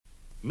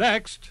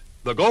Next,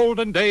 the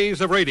golden days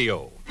of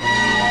radio.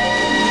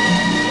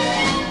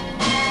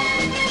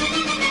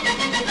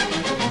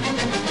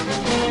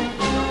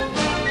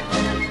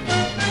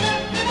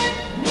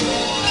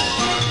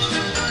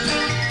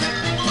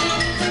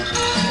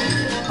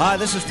 Hi,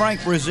 this is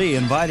Frank Brzee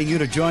inviting you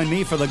to join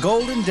me for the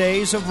golden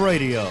days of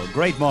radio.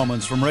 Great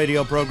moments from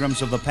radio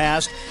programs of the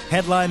past,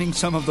 headlining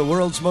some of the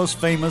world's most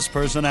famous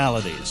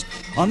personalities.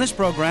 On this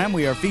program,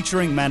 we are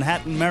featuring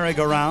Manhattan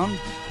Merry-Go-Round,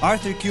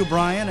 Arthur Q.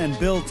 Bryan and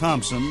Bill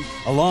Thompson,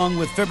 along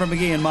with Fibber,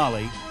 McGee and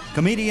Molly,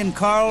 comedian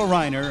Carl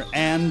Reiner,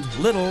 and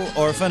Little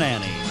Orphan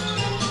Annie.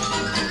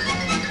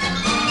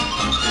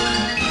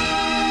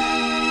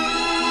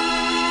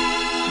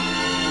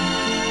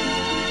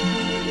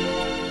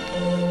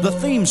 The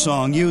theme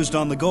song used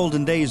on the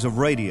golden days of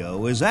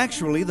radio is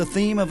actually the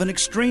theme of an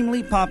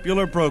extremely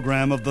popular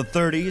program of the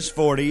 30s,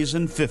 40s,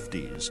 and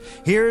 50s.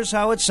 Here's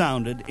how it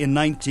sounded in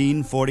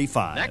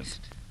 1945.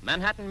 Next,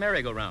 Manhattan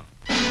Merry-Go-Round.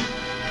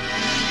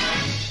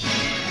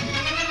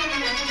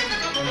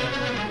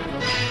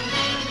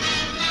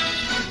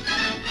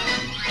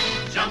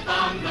 Jump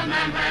on the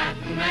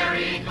Manhattan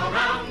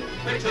Merry-Go-Round.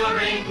 We're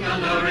touring,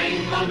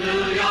 alluring old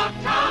New York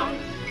town.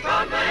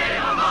 Broadway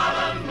or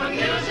Harlem, a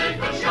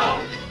musical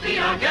show. Be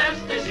our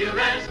guest as you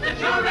rest at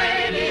your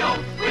radio.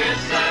 We're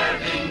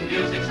serving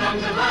music,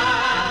 songs, and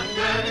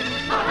laughter.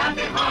 A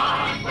happy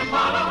heart will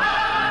follow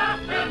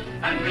after.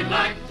 And we'd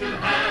like to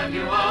have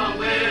you all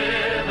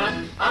with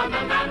us on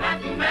the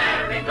Manhattan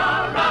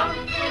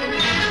Merry-Go-Round.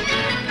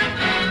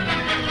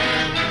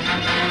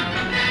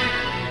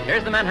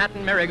 Here's the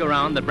Manhattan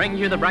Merry-Go-Round that brings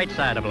you the bright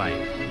side of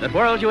life, that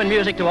whirls you in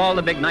music to all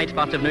the big night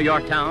spots of New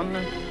York town,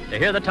 to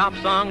hear the top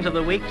songs of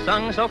the week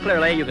sung so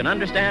clearly you can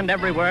understand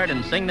every word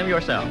and sing them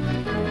yourself.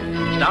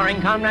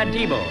 Starring Conrad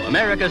Thibault,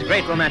 America's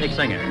great romantic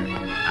singer,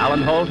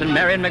 Alan Holt and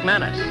Marion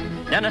McManus,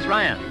 Dennis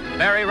Ryan,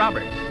 Barry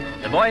Roberts,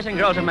 the boys and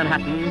girls of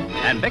Manhattan,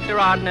 and Victor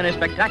Arden and his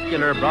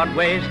spectacular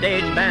Broadway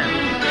stage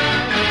band.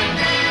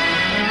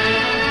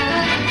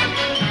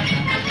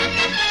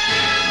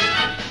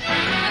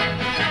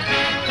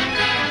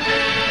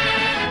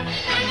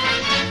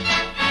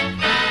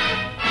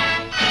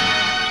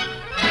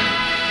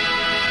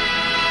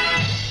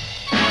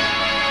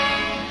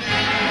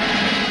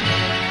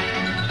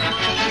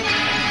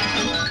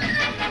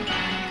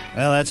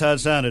 Well, that's how it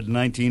sounded in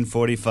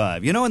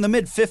 1945. You know, in the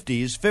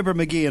mid-50s, Fibber,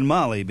 McGee, and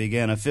Molly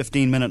began a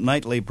 15-minute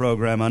nightly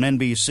program on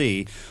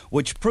NBC,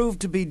 which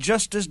proved to be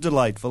just as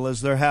delightful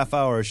as their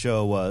half-hour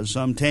show was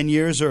some 10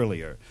 years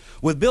earlier.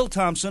 With Bill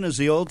Thompson as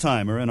the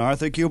old-timer and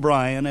Arthur Q.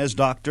 Bryan as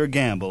Dr.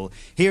 Gamble,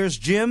 here's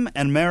Jim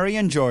and Mary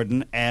and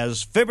Jordan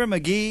as Fibber,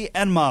 McGee,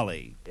 and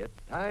Molly. It's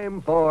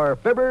time for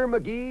Fibber,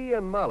 McGee,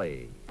 and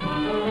Molly.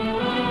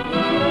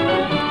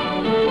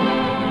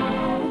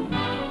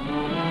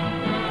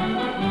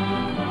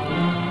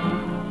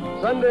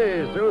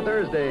 Sundays through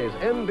Thursdays,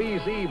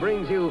 NBC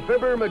brings you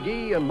Fibber,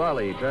 McGee, and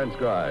Molly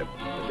transcribed.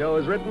 The show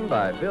is written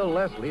by Phil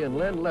Leslie and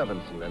Len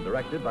Levinson and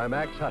directed by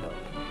Max Hutto.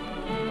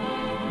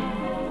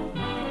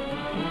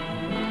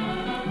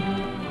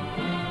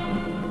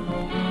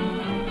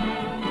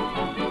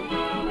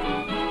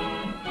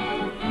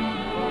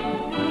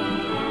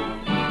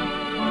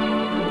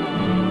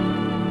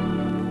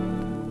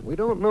 We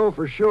don't know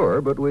for sure,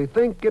 but we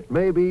think it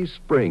may be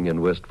spring in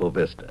Wistful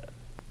Vista.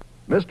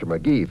 Mr.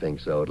 McGee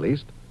thinks so, at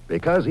least.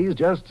 Because he's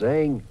just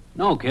saying...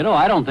 No, kiddo,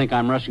 I don't think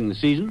I'm rushing the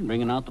season,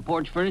 bringing out the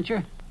porch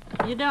furniture.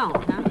 You don't,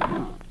 huh?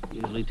 No,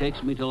 usually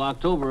takes me till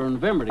October or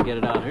November to get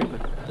it out here,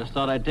 but just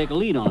thought I'd take a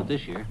lead on it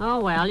this year.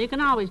 Oh, well, you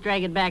can always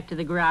drag it back to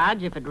the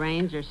garage if it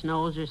rains or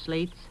snows or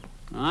sleets.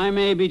 I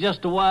may be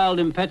just a wild,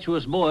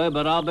 impetuous boy,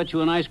 but I'll bet you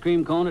an ice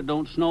cream cone it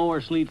don't snow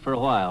or sleet for a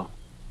while.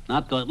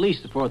 Not till at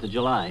least the 4th of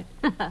July.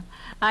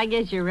 I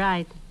guess you're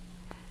right.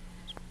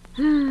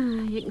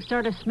 You can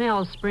sort of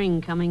smell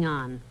spring coming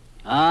on.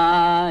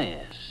 Ah,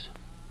 yes.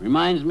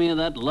 Reminds me of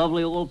that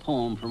lovely old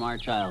poem from our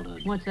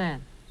childhood. What's that?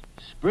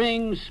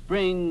 Spring,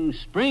 spring,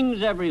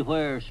 spring's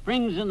everywhere.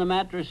 Spring's in the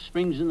mattress,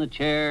 spring's in the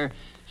chair.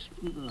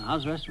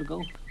 How's the rest of it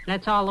go?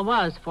 That's all there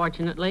was,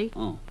 fortunately.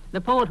 Oh.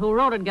 The poet who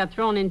wrote it got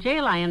thrown in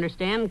jail, I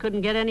understand,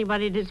 couldn't get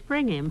anybody to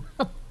spring him.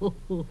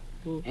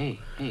 Hey,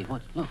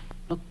 what?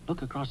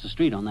 Look across the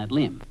street on that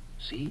limb.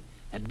 See?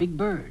 That big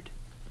bird.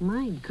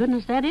 My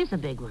goodness, that is a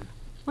big one.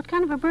 What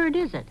kind of a bird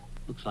is it?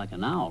 Looks like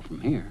an owl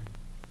from here.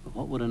 But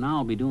what would an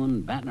owl be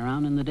doing batting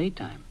around in the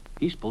daytime?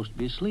 He's supposed to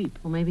be asleep.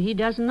 Well, maybe he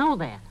doesn't know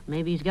that.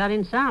 Maybe he's got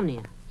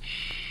insomnia.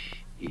 Shh.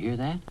 You hear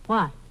that?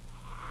 What?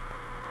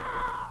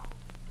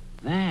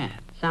 That.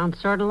 Sounds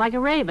sort of like a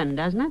raven,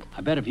 doesn't it?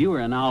 I bet if you were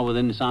an owl with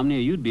insomnia,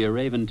 you'd be a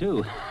raven,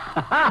 too.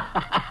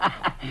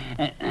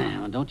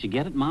 Don't you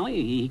get it,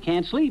 Molly? He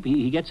can't sleep.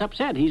 He gets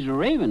upset. He's a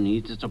raven.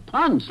 It's a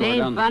pun, sort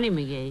of. Ain't funny,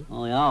 McGee.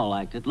 Well, the owl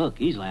liked it. Look,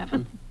 he's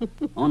laughing.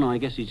 Oh, no, I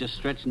guess he's just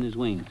stretching his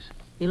wings.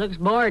 He looks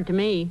bored to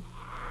me.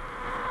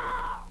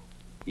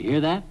 You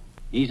hear that?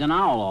 He's an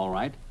owl, all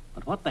right.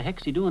 But what the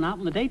heck's he doing out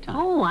in the daytime?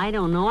 Oh, I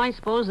don't know. I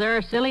suppose there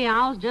are silly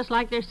owls just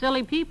like there's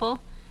silly people.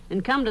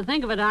 And come to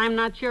think of it, I'm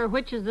not sure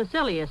which is the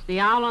silliest, the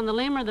owl on the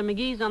limb or the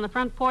McGees on the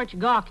front porch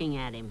gawking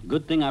at him.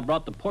 Good thing I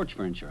brought the porch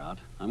furniture out.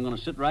 I'm going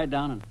to sit right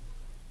down and...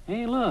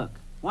 Hey, look.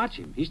 Watch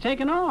him. He's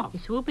taking off.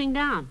 He's swooping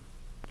down.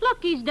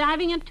 Look, he's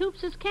diving at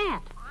Toops'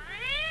 cat.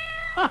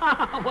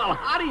 Well,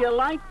 how do you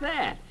like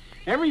that?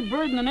 Every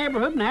bird in the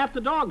neighborhood and half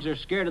the dogs are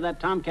scared of that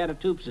tomcat of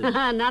Toops'.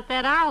 Not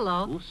that owl,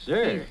 though. Oh,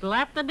 sir. He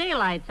slapped the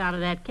daylights out of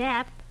that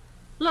cat.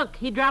 Look,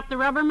 he dropped the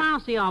rubber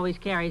mouse he always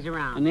carries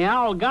around. And the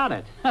owl got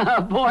it.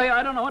 Boy,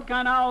 I don't know what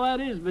kind of owl that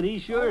is, but he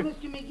sure... Oh,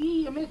 Mr.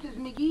 McGee, Mrs.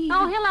 McGee.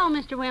 Oh, hello,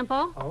 Mr.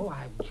 Wimple. Oh,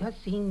 I've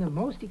just seen the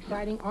most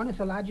exciting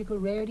ornithological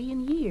rarity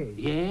in years.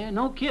 Yeah,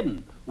 no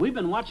kidding. We've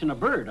been watching a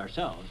bird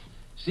ourselves.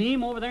 See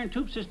him over there in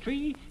Toops'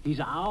 tree? He's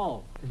an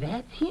owl.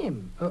 That's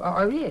him,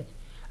 or it.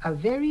 A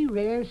very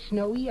rare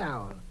snowy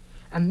owl.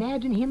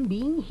 Imagine him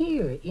being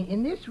here,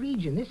 in this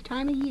region, this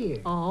time of year.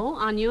 Oh,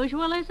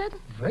 unusual, is it?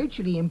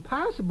 Virtually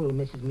impossible,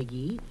 Mrs.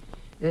 McGee.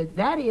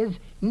 That is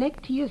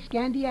Nyctea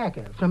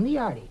scandiaca from the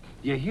Arctic.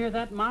 You hear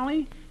that,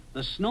 Molly?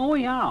 The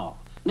snowy owl,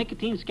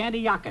 Nicotine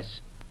scandiacus,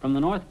 from the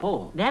North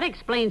Pole. That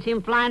explains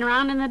him flying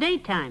around in the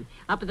daytime.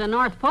 Up at the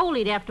North Pole,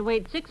 he'd have to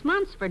wait 6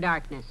 months for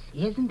darkness.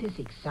 Isn't this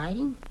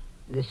exciting?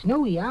 The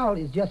snowy owl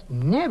is just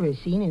never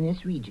seen in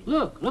this region.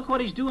 Look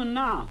what he's doing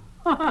now.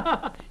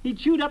 He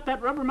chewed up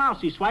that rubber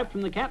mouse he swiped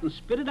from the cat and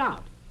spit it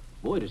out.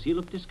 Boy, does he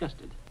look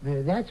disgusted.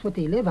 That's what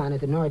they live on at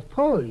the North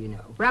Pole, you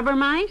know. Rubber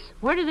mice?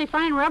 Where do they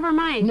find rubber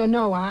mice?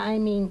 No, I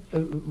mean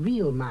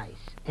real mice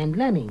and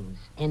lemmings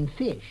and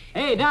fish.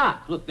 Hey,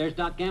 Doc. Look, there's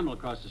Doc Gamble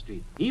across the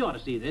street. He ought to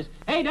see this.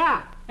 Hey,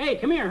 Doc. Hey,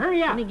 come here.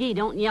 Hurry up. McGee,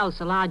 don't yell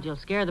so loud you'll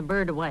scare the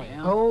bird away.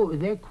 Well. Oh,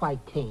 they're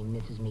quite tame,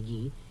 Mrs.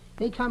 McGee.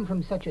 They come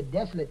from such a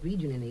desolate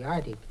region in the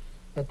Arctic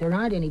that there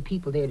aren't any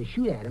people there to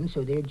shoot at them,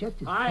 so they're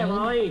just as Hi, tame.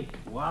 Molly.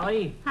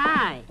 Wally.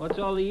 Hi. What's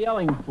all the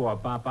yelling for,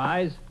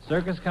 Popeyes?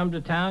 Circus come to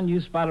town,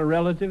 you spot a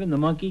relative in the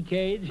monkey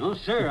cage? No,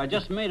 sir. I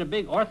just made a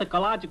big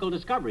ornithological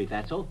discovery,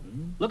 Fatso.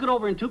 Look it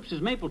over in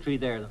Toops' maple tree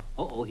there.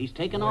 Uh-oh, he's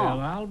taking Well, off.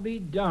 I'll be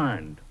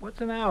darned. What's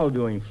an owl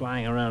doing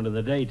flying around in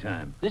the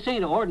daytime? This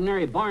ain't an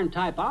ordinary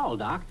barn-type owl,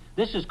 Doc.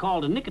 This is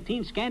called a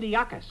Nicotine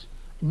scandiacus.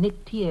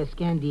 Nyctea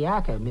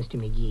scandiaca, Mr.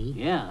 McGee.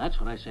 Yeah, that's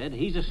what I said.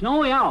 He's a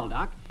snowy owl,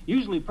 Doc.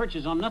 Usually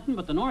perches on nothing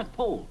but the North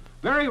Pole.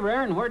 Very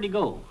rare, and where'd he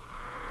go?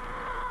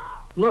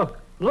 Look!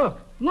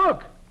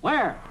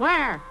 Where?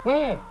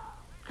 Where?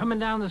 Coming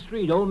down the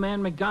street, old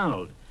man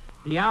McDonald.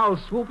 The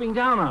owl's swooping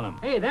down on him.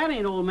 Hey, that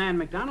ain't old man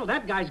McDonald.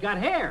 That guy's got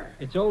hair.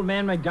 It's old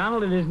man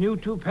McDonald in his new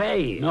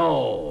toupee.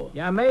 No.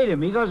 Yeah, I made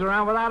him. He goes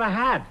around without a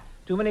hat.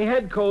 Too many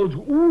head colds.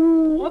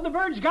 Ooh! Oh, the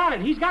bird's got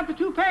it. He's got the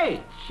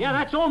toupee. Yeah,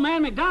 that's old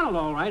man McDonald,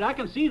 all right. I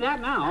can see that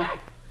now.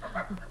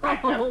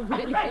 Oh,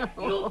 really?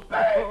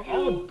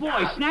 Oh,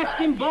 boy,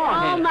 snatched him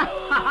bald-headed.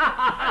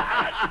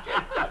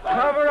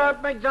 Cover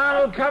up,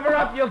 McDonald. Cover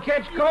up. You'll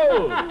catch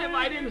cold. If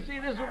I didn't see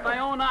this with my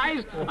own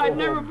eyes, I'd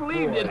never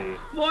believed it.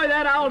 Boy,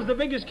 that owl's the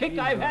biggest kick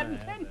I've had in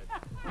 10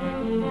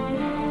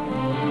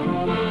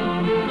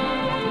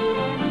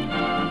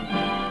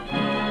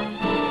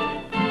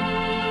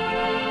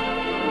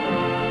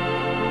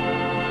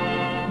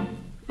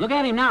 Look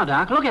at him now,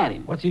 Doc. Look at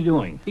him. What's he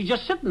doing? He's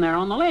just sitting there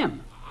on the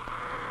limb.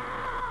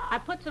 I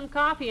put some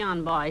coffee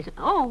on, boys.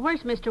 Oh,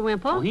 where's Mr.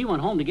 Wimple? Oh, he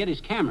went home to get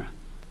his camera.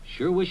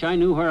 Sure wish I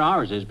knew where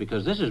ours is,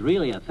 because this is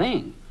really a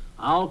thing.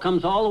 Owl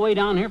comes all the way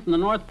down here from the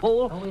North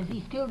Pole. Oh, is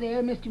he still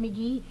there, Mr.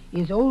 McGee?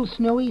 Is old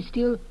Snowy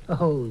still...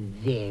 Oh,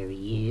 there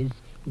he is.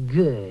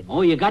 Good.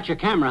 Oh, you got your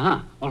camera,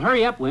 huh? Well,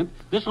 hurry up, Wimp.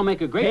 This'll make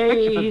a great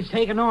picture Hey, for... he's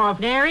taking off.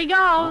 There he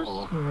goes.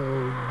 Uh-oh.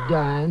 Oh,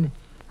 darn.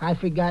 I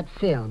forgot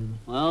film.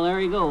 Well, there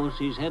he goes.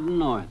 He's heading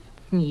north.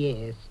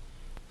 Yes.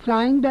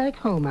 Flying back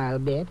home, I'll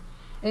bet.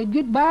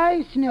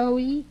 Goodbye,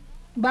 Snowy.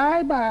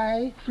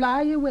 Bye-bye.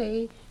 Fly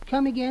away.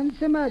 Come again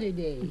some other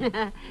day.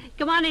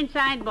 Come on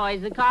inside,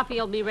 boys. The coffee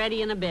will be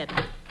ready in a bit.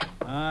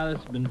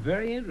 That's been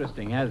very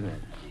interesting, hasn't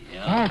it?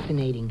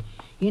 Fascinating.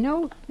 You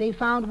know, they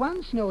found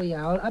one snowy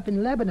owl up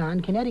in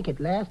Lebanon,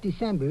 Connecticut last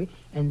December,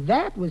 and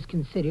that was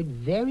considered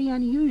very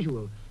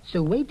unusual.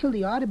 So wait till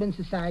the Audubon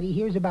Society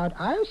hears about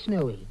our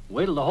Snowy.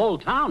 Wait till the whole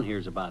town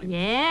hears about him.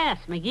 Yes,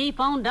 McGee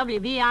phoned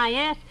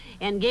WVIS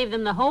and gave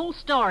them the whole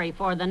story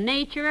for the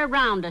Nature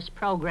Around Us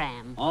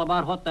program. All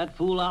about what that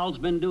fool owl's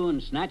been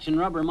doing, snatching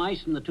rubber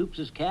mice from the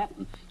Toops' cat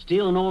and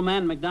stealing old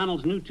man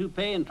McDonald's new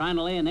toupee and trying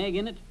to lay an egg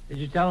in it. Did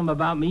you tell him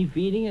about me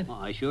feeding it? Oh,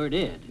 I sure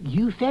did.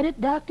 You fed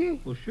it, Doctor?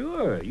 Well,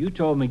 sure. You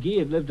told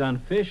McGee it lived on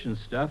fish and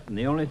stuff, and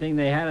the only thing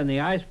they had in the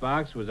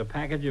icebox was a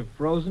package of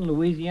frozen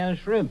Louisiana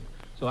shrimp.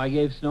 So I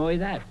gave Snowy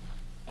that.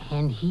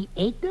 And he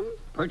ate them?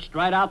 Perched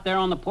right out there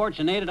on the porch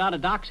and ate it out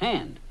of Doc's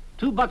hand.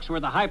 $2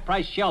 worth of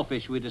high-priced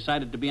shellfish we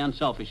decided to be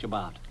unselfish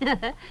about.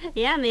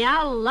 Yeah, and the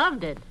owl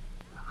loved it.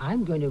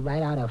 I'm going to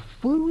write out a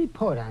full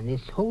report on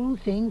this whole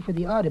thing for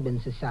the Audubon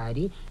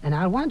Society, and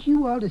I want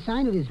you all to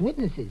sign it as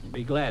witnesses.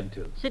 Be glad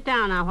to. Sit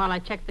down now while I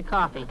check the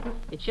coffee.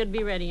 It should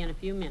be ready in a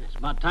few minutes. It's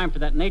about time for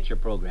that nature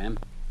program.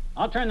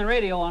 I'll turn the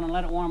radio on and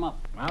let it warm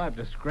up. I'll have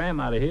to scram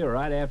out of here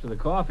right after the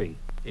coffee.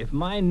 If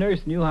my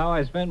nurse knew how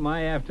I spent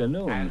my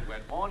afternoon... And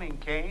when morning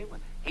came,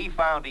 he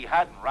found he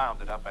hadn't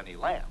rounded up any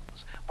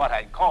lambs, but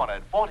had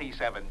cornered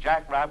 47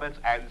 jackrabbits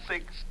and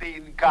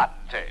 16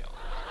 cottontails.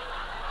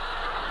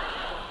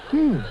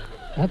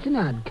 That's an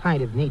odd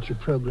kind of nature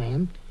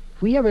program.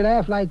 If we ever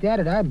laugh like that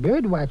at our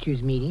bird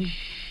watchers meeting...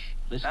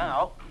 Listen.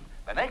 Now,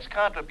 the next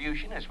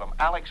contribution is from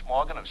Alex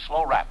Morgan of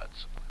Slow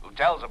Rapids, who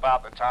tells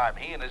about the time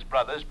he and his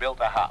brothers built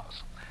a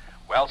house.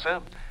 Well, sir,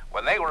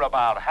 when they were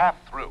about half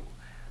through,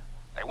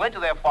 they went to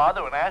their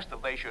father and asked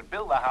if they should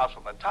build the house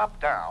from the top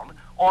down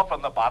or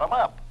from the bottom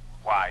up.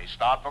 Why,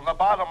 start from the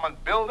bottom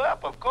and build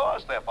up, of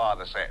course, their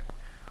father said.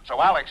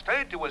 So Alex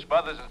turned to his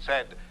brothers and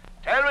said,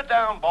 "Tear it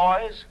down,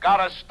 boys.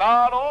 Gotta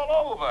start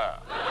all over."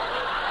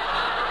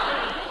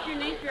 Is this your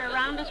Nature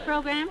Around Us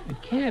program?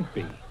 It can't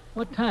be.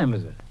 What time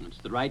is it? It's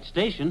the right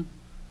station.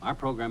 Our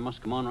program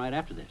must come on right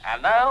after this.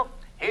 And now,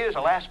 here's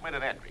a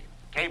last-minute entry.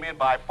 Came in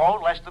by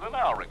phone less than an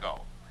hour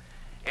ago.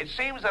 It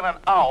seems that an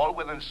owl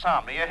with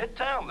insomnia hit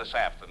town this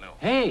afternoon.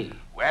 Hey!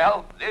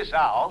 Well, this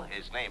owl,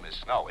 his name is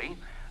Snowy,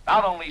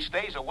 not only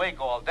stays awake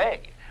all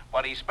day,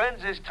 but he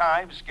spends his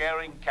time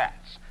scaring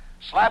cats.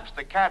 Slaps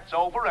the cats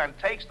over and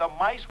takes the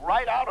mice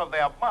right out of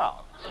their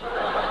mouths.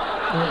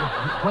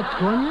 What's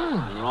going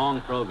on?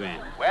 Wrong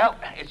program. Well,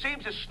 it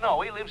seems that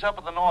Snowy lives up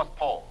at the North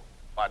Pole,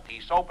 but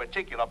he's so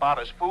particular about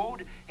his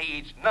food, he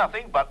eats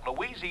nothing but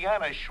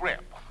Louisiana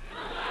shrimp.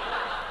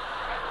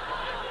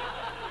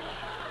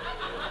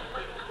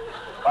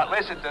 But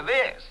listen to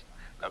this.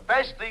 The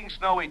best thing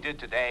Snowy did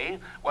today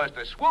was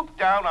to swoop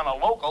down on a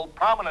local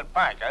prominent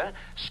banker,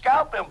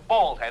 scalp him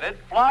bald-headed,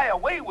 fly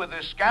away with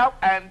his scalp,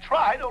 and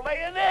try to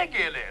lay an egg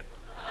in it.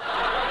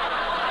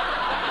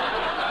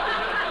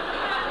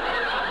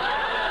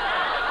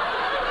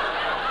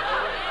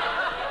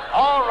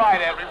 All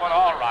right, everyone,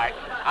 all right.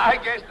 I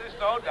guess there's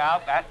no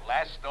doubt that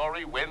last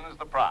story wins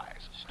the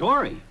prize.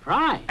 Story?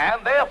 Prize?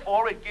 And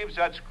therefore it gives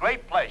us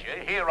great pleasure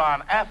here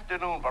on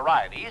Afternoon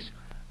Varieties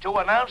to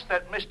announce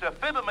that Mr.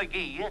 Fibber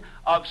McGee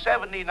of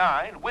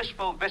 79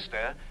 Wistful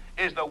Vista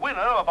is the winner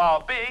of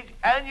our big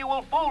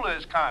annual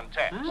Foolers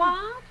contest.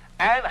 What?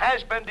 And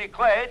has been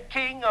declared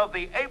king of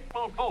the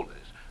April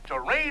Foolers to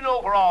reign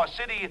over our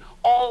city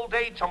all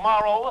day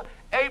tomorrow,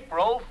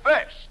 April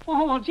 1st.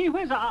 Oh, well, gee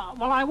whiz.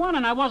 I won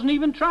and I wasn't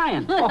even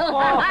trying.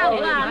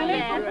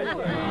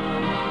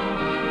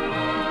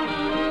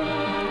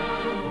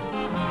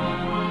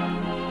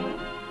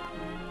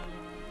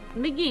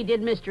 McGee,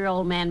 did Mr.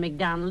 Old Man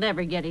McDonald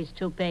ever get his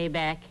toupee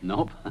back?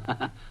 Nope.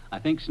 I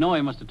think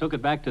Snowy must have took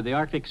it back to the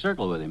Arctic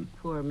Circle with him.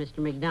 Poor Mr.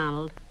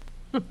 McDonald.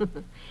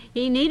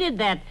 He needed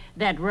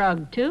that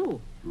rug,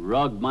 too.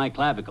 Rug my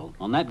clavicle.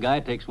 On that guy,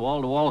 it takes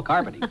wall-to-wall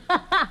carpeting.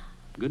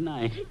 Good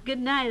night. Good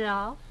night,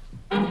 all.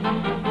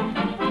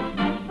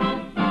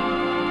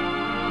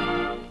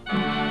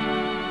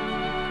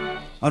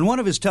 On one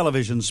of his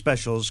television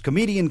specials,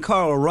 comedian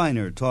Carl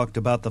Reiner talked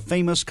about the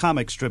famous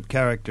comic strip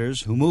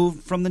characters who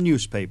moved from the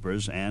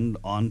newspapers and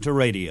onto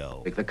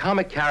radio. The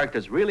comic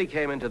characters really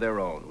came into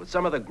their own with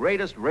some of the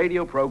greatest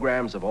radio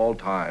programs of all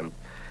time.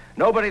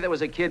 Nobody that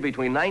was a kid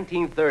between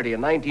 1930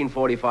 and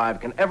 1945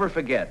 can ever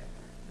forget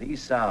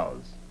these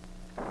sounds.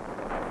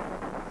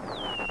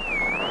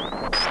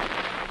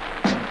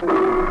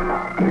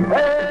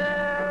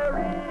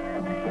 Harry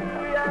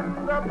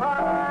and the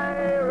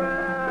Pirate!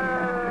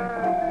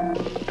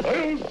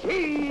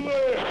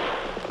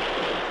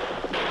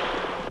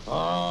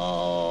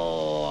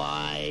 Oh,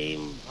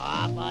 I'm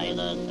Popeye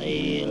the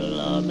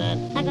Sailor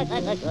Man.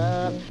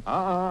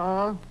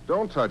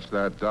 Don't touch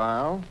that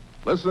dial.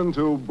 Listen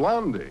to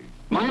Blondie.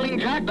 Smiling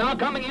Jack now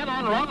coming in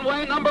on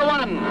runway number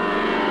 1.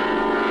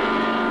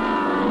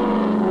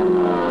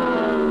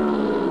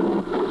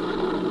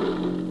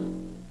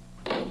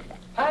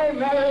 Hi,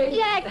 Mary.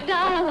 Jack,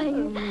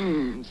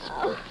 darling.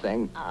 Poor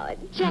thing. Oh,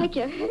 Jack,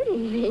 you're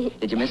hurting me.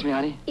 Did you miss me,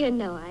 honey? You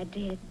know I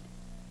did.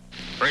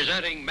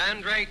 Presenting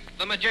Mandrake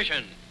the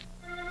Magician.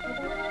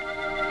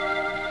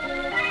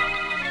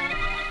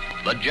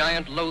 The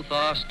giant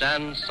Lothar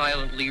stands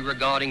silently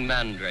regarding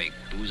Mandrake,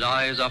 whose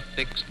eyes are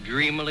fixed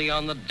dreamily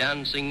on the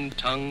dancing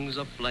tongues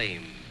of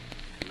flame.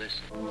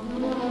 Listen.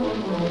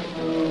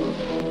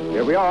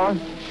 Here we are.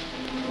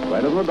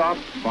 Right on the dot,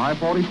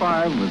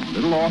 5:45 with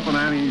Little Orphan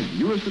Annie's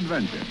newest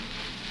adventure.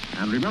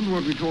 And remember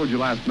what we told you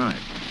last night.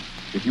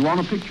 If you want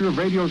a picture of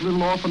radio's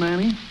Little Orphan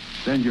Annie,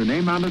 send your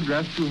name and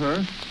address to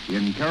her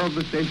in care of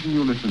the station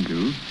you listen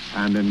to,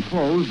 and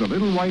enclose the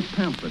little white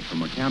pamphlet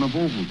from a can of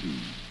Ovaltine.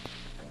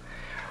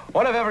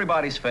 One of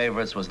everybody's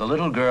favorites was the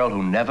little girl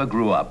who never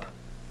grew up.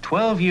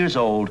 12 years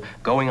old,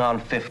 going on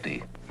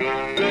 50.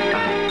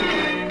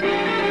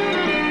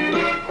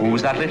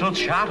 Who's that little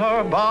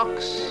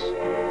chatterbox?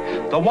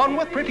 The one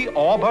with pretty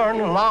auburn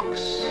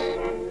locks.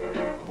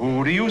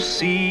 Who do you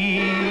see?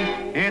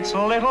 It's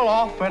little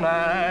Orphan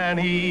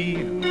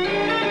Annie.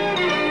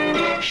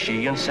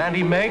 She and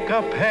Sandy make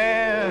a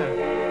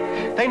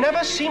pair. They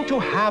never seem to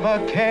have a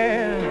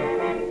care.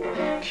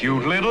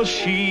 Cute little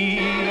she,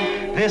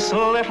 this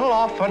little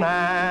Orphan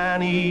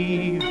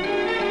Annie.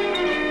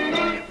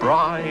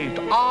 bright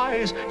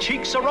eyes,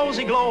 cheeks a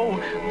rosy glow.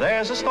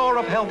 There's a store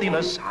of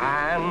healthiness,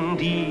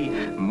 handy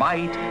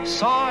might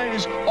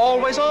size,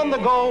 always on the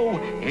go.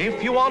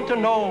 If you want to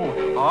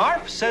know,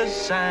 Arf, says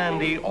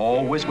Sandy,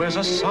 always wears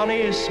a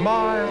sunny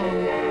smile.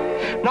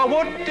 Now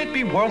wouldn't it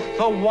be worth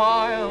the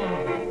while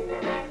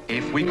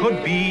if we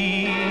could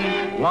be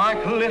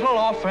like little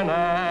Orphan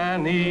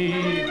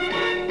Annie?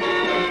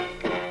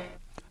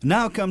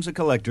 Now comes a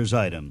collector's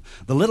item,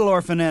 the Little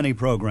Orphan Annie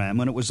program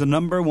when it was the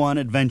 #1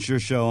 adventure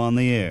show on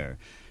the air.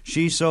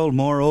 She sold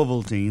more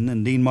Ovaltine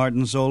than Dean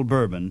Martin sold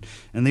bourbon,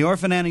 and the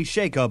Orphan Annie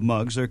shake-up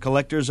mugs are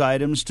collector's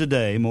items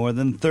today more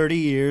than 30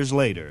 years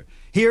later.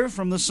 Here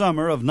from the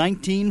summer of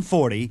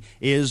 1940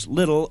 is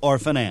Little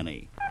Orphan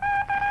Annie.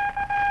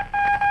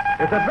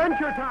 It's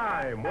adventure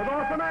time with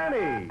Orphan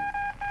Annie.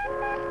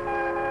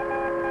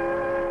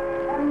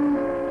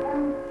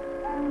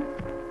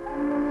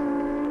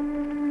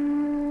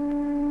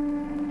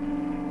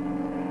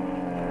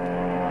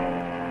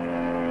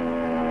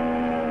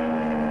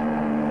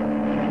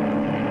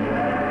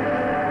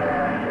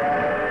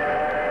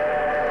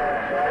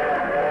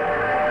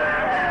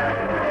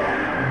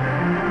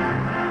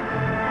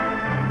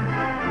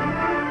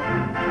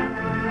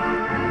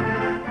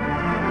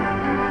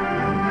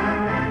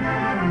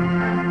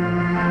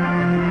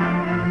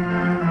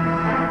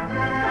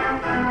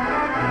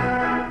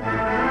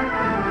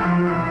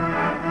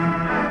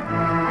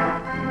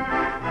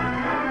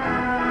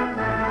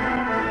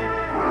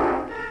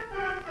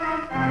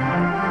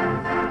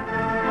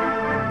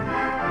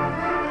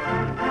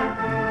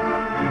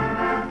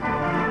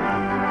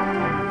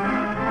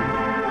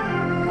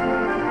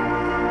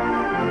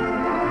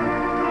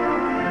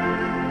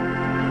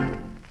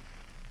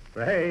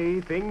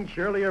 Hey, things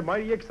surely are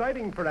mighty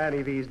exciting for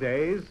Annie these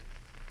days.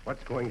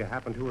 What's going to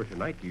happen to her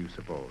tonight, do you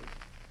suppose?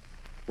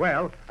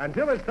 Well,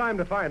 until it's time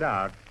to find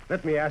out,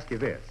 let me ask you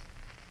this.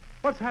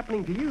 What's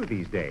happening to you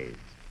these days?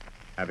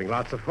 Having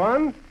lots of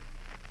fun?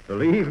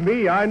 Believe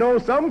me, I know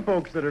some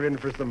folks that are in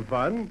for some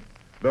fun.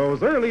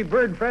 Those early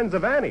bird friends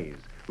of Annie's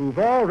who've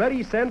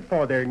already sent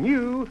for their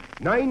new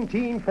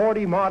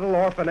 1940 model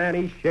Orphan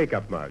Annie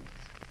shake-up mugs.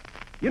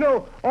 You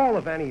know, all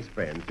of Annie's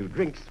friends who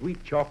drink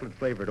sweet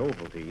chocolate-flavored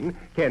Ovaltine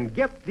can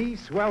get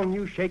these swell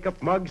new shake-up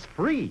mugs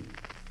free.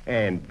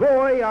 And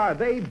boy, are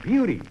they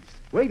beauties.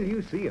 Wait till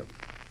you see them.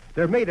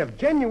 They're made of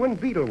genuine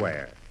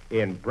beetleware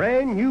in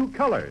brand new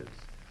colors.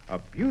 A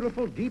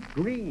beautiful deep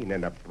green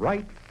and a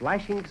bright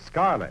flashing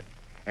scarlet.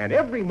 And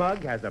every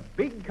mug has a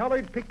big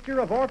colored picture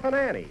of Orphan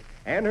Annie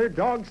and her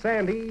dog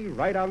Sandy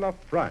right on the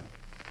front.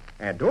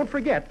 And don't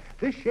forget,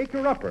 this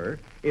shaker-upper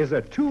is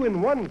a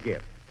 2-in-1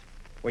 gift.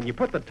 When you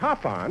put the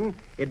top on,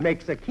 it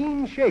makes a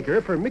keen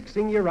shaker for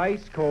mixing your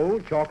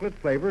ice-cold,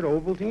 chocolate-flavored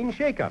Ovaltine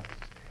shake-ups.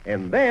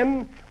 And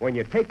then, when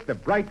you take the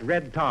bright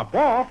red top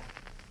off,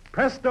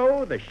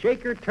 presto, the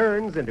shaker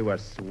turns into a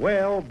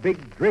swell,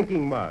 big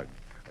drinking mug.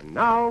 And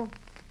now,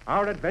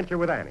 our adventure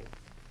with Annie.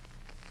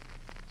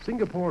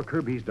 Singapore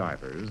Kirby's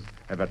divers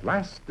have at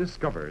last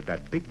discovered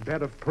that big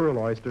bed of pearl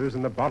oysters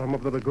in the bottom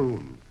of the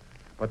lagoon.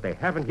 But they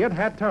haven't yet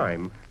had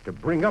time to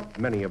bring up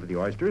many of the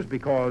oysters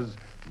because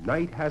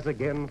night has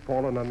again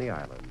fallen on the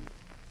island.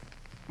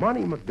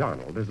 Monty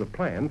McDonald has a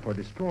plan for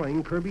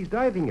destroying Kirby's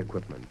diving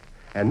equipment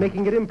and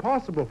making it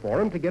impossible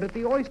for him to get at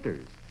the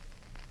oysters.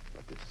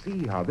 But to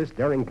see how this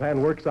daring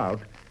plan works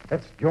out,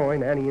 let's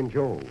join Annie and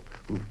Joe,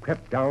 who've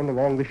crept down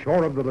along the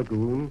shore of the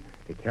lagoon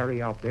to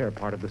carry out their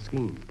part of the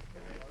scheme.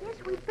 Yes,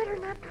 we'd better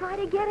not try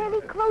to get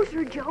any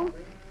closer, Joe.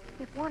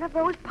 If one of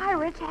those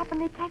pirates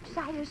happened to catch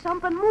sight of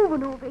something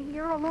moving over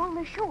here along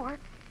the shore,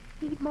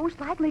 he'd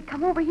most likely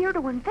come over here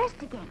to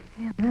investigate.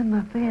 And then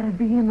the fat'd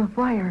be in the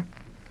fire.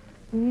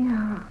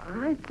 Yeah,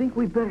 I think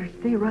we better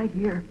stay right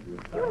here.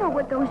 You know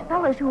what those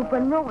fellas who've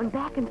been rowing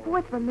back and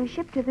forth from the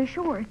ship to the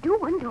shore are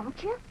doing,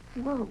 don't you?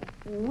 Well,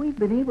 we've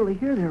been able to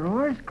hear their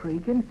oars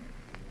creaking,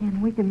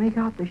 and we can make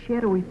out the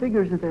shadowy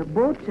figures of their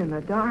boats in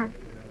the dark.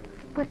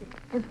 But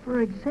as for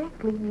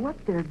exactly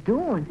what they're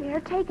doing... They're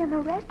taking the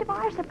rest of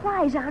our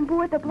supplies on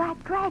board the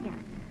Black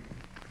Dragon.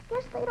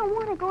 Guess they don't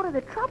want to go to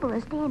the trouble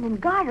of standing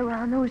guard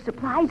around those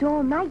supplies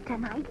all night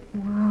tonight.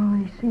 Well,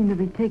 they seem to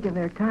be taking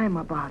their time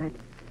about it.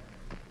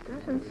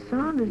 Doesn't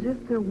sound as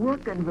if they're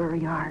working very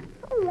hard.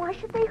 Oh, why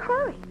should they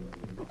hurry?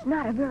 It's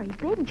not a very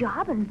big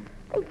job, and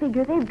they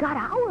figure they've got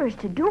hours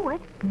to do it.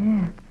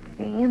 Yeah,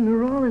 and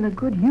they're all in a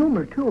good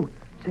humor, too,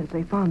 since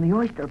they found the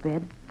oyster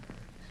bed.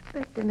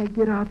 Expecting to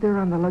get out there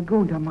on the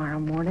lagoon tomorrow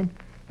morning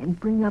and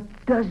bring up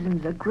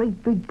dozens of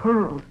great big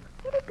pearls.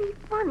 It'd be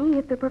funny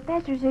if the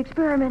professor's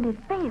experiment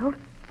had failed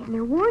and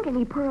there weren't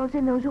any pearls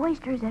in those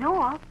oysters at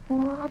all.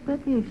 Well, I'll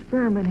bet the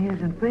experiment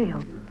hasn't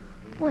failed.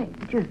 Why,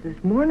 just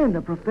this morning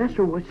the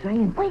professor was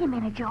saying... Wait a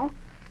minute, Joe.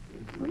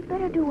 We'd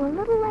better do a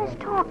little less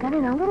talking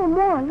and a little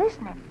more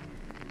listening.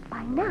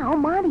 By now,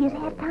 Monty has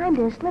had time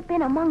to slip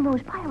in among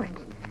those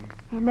pirates.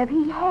 And if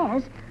he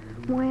has,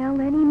 well,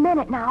 any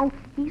minute now,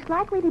 he's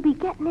likely to be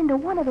getting into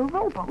one of the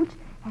rowboats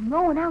and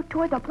rowing out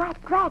toward the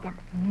Black Dragon.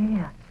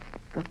 Yeah,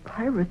 the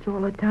pirates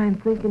all the time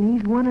thinking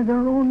he's one of their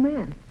own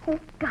men. Oh,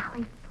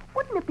 golly.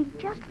 Wouldn't wouldn't it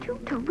be just too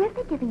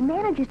terrific if he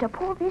manages to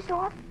pull this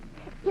off?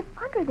 If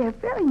under their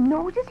very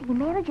noses he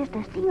manages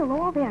to steal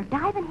all their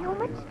diving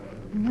helmets?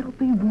 It'll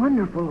be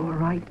wonderful, all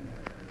right.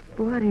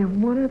 But if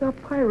one of the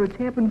pirates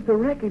happens to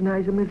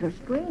recognize him as a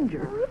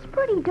stranger... Well, it's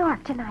pretty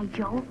dark tonight,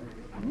 Joe.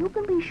 And you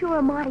can be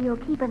sure Marty will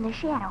keep in the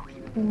shadows.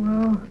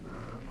 Well,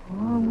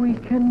 all we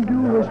can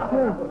do is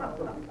hope.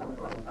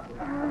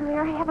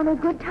 They're having a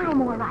good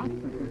time, all right.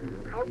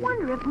 I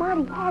wonder if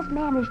Marty has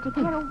managed to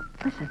get a...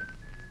 Listen.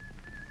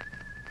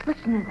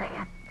 Listen to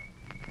that.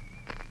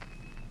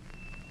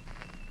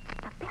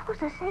 The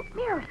bells of St.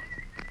 Mary's.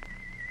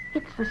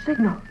 It's the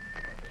signal.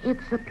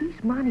 It's the piece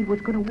Monty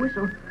was going to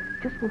whistle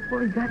just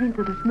before he got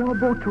into the small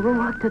boat to row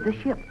out to the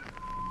ship.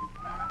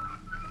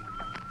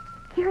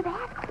 Hear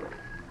that?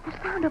 The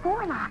sound of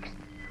oarlocks.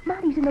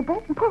 Monty's in the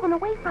boat and pulling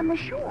away from the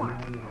shore.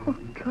 Oh,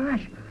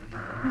 gosh.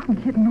 I'm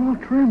getting all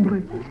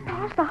trembling. He's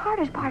past the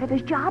hardest part of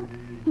his job.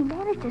 He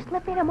managed to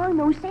slip in among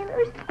those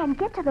sailors and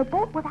get to the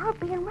boat without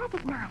being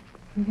recognized.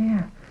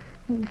 Yeah,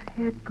 he's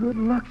had good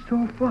luck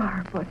so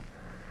far, but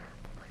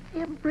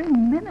every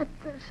minute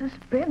the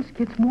suspense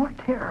gets more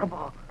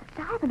terrible.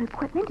 The diving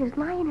equipment is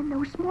lying in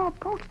those small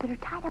boats that are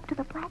tied up to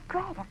the Black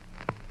Dragon.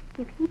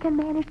 If he can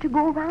manage to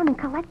go around and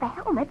collect the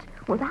helmets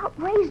without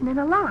raising an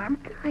alarm...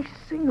 Gosh,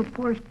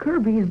 Singapore's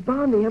Kirby is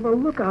bound to have a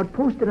lookout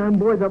posted on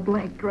board the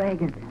Black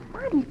Dragon.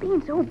 Marty's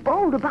being so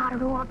bold about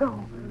it all,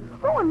 though.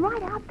 Rowing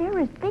right out there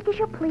as big as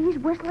you please,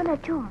 whistling a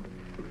tune.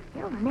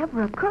 It'll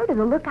never occur to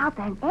the lookout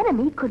that an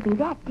enemy could be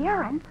that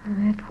daring.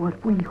 That's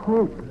what we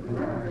hope.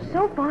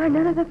 So far,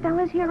 none of the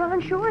fellas here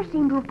on shore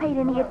seem to have paid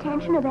any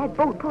attention to that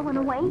boat pulling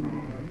away.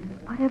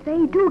 But if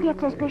they do get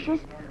suspicious,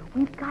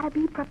 we've got to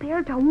be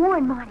prepared to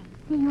warn Marty.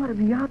 He ought to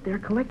be out there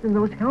collecting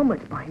those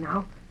helmets by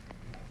now.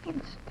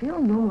 And still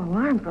no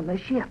alarm from the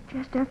ship.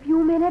 Just a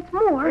few minutes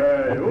more.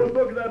 Hey, who's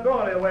looking at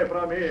Dolly away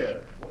from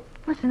here?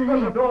 Listen to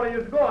that. Dolly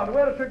is gone.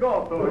 Where did she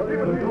go to?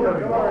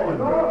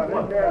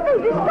 They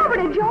discovered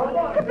it,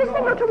 Joe. Give the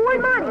signal to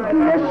warn Marty.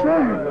 Yes, sir.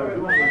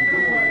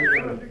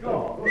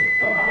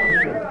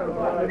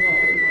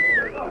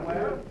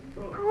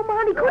 Oh,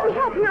 Marty couldn't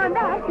help hearing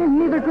that. And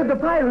neither could the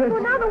pirates.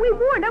 Well, now that we've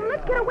warned them,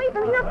 let's get away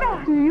from here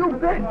fast. You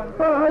bet.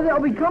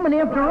 They'll be coming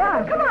after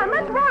us. Come on,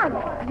 let's run.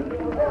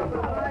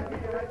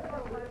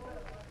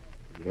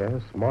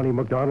 Yes, Monty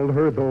McDonald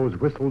heard those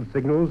whistled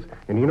signals,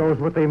 and he knows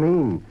what they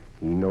mean.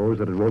 He knows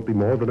that it won't be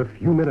more than a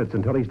few minutes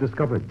until he's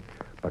discovered.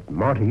 But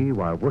Marty,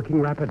 while working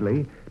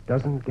rapidly,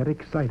 doesn't get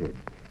excited.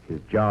 His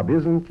job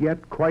isn't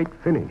yet quite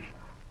finished.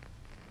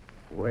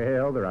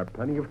 Well, there are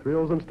plenty of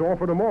thrills in store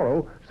for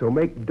tomorrow, so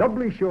make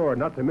doubly sure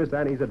not to miss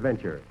Annie's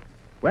adventure.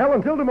 Well,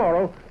 until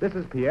tomorrow, this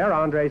is Pierre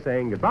Andre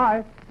saying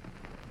goodbye.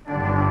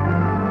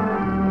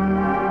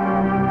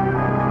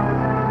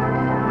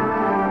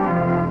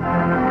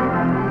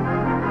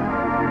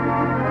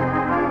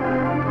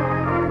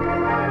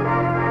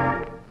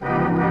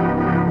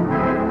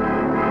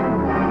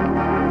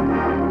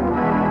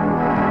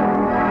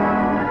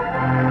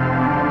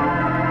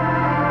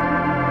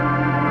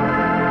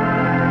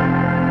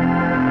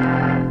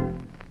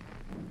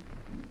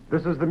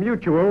 This is the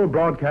Mutual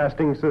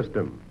Broadcasting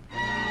System.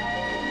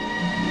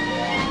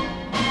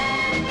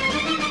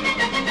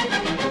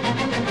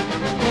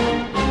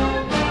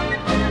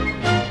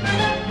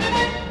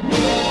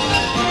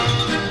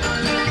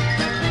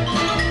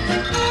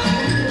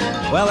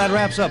 Well, that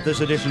wraps up this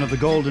edition of the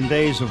Golden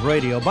Days of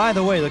Radio. By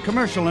the way, the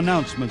commercial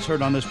announcements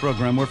heard on this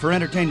program were for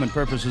entertainment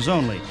purposes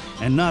only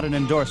and not an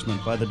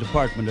endorsement by the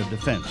Department of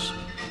Defense.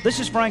 This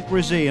is Frank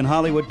Brzee in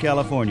Hollywood,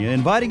 California,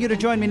 inviting you to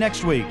join me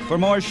next week for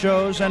more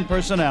shows and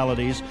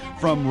personalities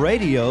from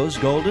radio's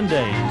Golden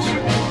Days.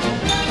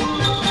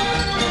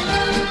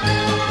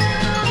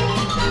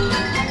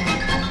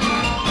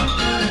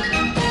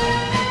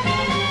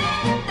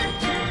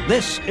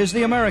 This is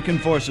the American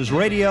Forces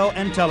Radio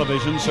and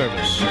Television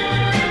Service.